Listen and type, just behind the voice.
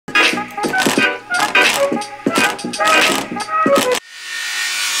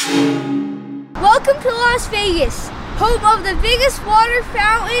Las Vegas, home of the biggest water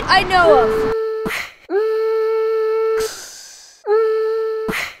fountain I know of.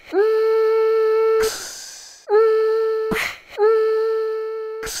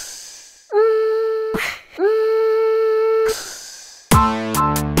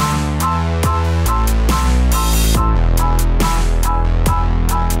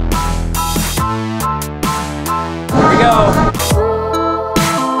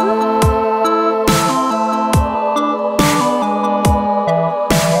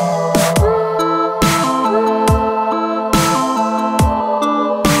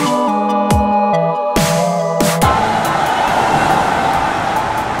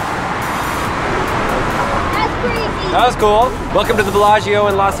 That was cool. Welcome to the Bellagio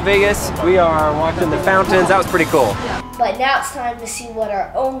in Las Vegas. We are watching the fountains. That was pretty cool. But now it's time to see what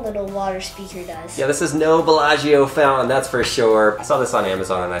our own little water speaker does. Yeah, this is no Bellagio fountain, that's for sure. I saw this on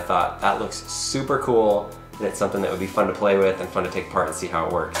Amazon and I thought that looks super cool and it's something that would be fun to play with and fun to take part and see how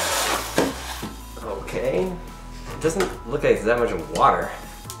it works. Okay. It doesn't look like it's that much water.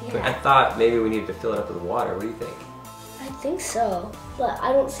 Yeah. I thought maybe we needed to fill it up with water. What do you think? I think so, but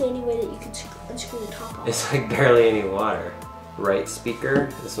I don't see any way that you can unscrew the top off. It's like barely any water. Right speaker,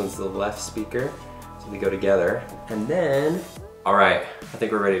 this one's the left speaker. So they go together. And then, all right, I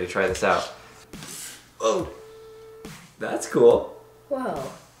think we're ready to try this out. Oh, that's cool.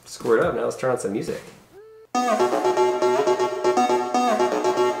 Wow. Squirt up, now let's turn on some music.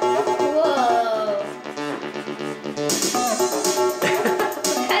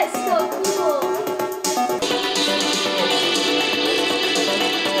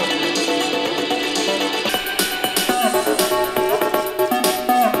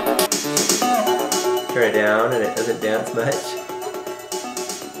 Turn it down and it doesn't dance much.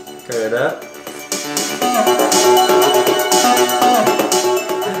 Turn it up.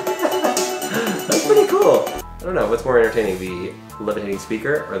 That's pretty cool. I don't know, what's more entertaining, the levitating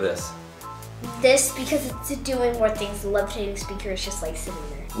speaker or this? This, because it's doing more things. The levitating speaker is just like sitting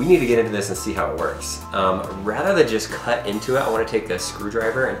there. We need to get into this and see how it works. Rather than just cut into it, I want to take a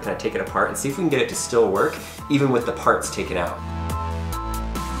screwdriver and kind of take it apart and see if we can get it to still work, even with the parts taken out.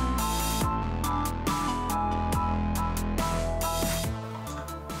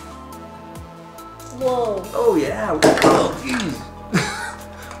 Whoa. Oh yeah, oh,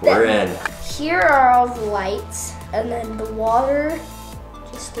 we're in. Here are all the lights, and then the water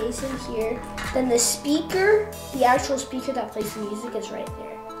just stays in here. Then the speaker, the actual speaker that plays the music is right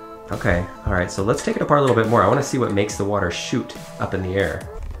there. Okay, all right, so let's take it apart a little bit more. I want to see what makes the water shoot up in the air.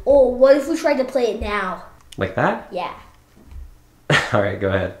 Oh, what if we tried to play it now? Like that? Yeah. All right, go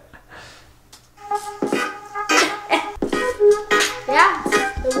ahead. Yeah,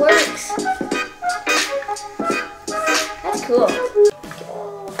 it works. That's cool.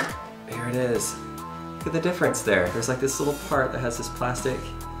 Here it is. Look at the difference there. There's like this little part that has this plastic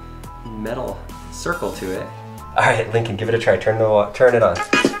metal circle to it. All right, Lincoln, give it a try. Turn it on.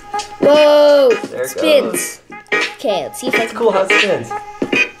 Whoa! There it spins. Okay, let's see if it's cool how it spins.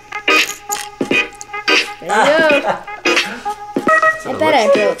 There we go. I bet I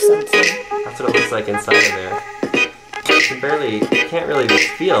broke something. That's what it looks like inside of there. You can't really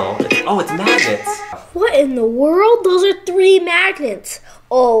feel. It's magnets. What in the world? Those are 3 magnets.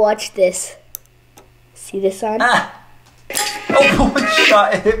 Oh, watch this. See this on? Ah! Oh, one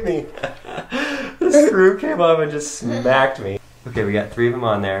shot hit me. The screw came off and just smacked me. Okay, we got 3 of them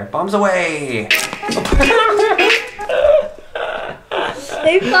on there. Bombs away!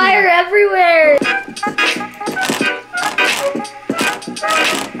 They fire everywhere.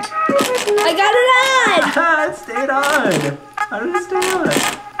 I got it on! It stayed on! How did it stay on?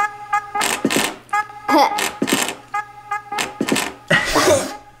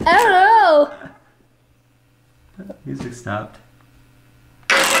 I don't know. Music stopped.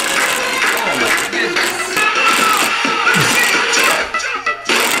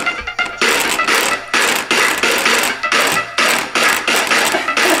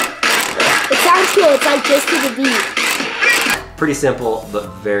 It sounds cool. It's like just to the beat. Pretty simple, but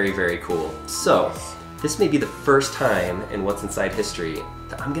very, very cool. So, this may be the first time in What's Inside history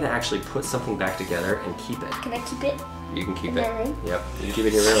that I'm gonna actually put something back together and keep it. Can I keep it? You can keep in it. my room? Yep, you can keep it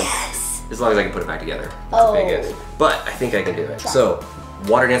in your room. Yes. As long as I can put it back together. That's Oh. a big if. But I think I can do it. So,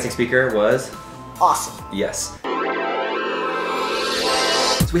 water dancing speaker was? Awesome. Yes.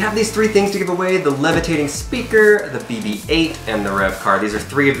 So we have these 3 things to give away: the levitating speaker, the BB-8, and the Rev car. These are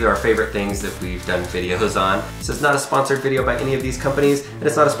 3 of our favorite things that we've done videos on. This is not a sponsored video by any of these companies, and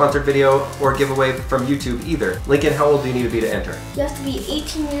it's not a sponsored video or giveaway from YouTube either. Lincoln, how old do you need to be to enter? You have to be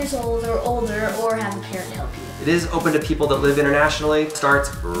 18 years old or older, or have a parent help you. It is open to people that live internationally. It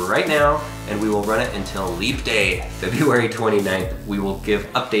starts right now, and we will run it until Leap Day, February 29th. We will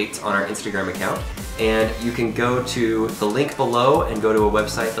give updates on our Instagram account, and you can go to the link below and go to a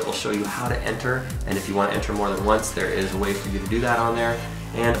website that will show you how to enter. And if you want to enter more than once, there is a way for you to do that on there.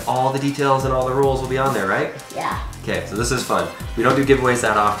 And all the details and all the rules will be on there, right? Yeah. Okay, so this is fun. We don't do giveaways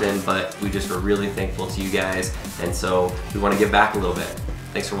that often, but we just were really thankful to you guys, and so we want to give back a little bit.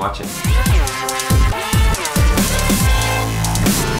 Thanks for watching.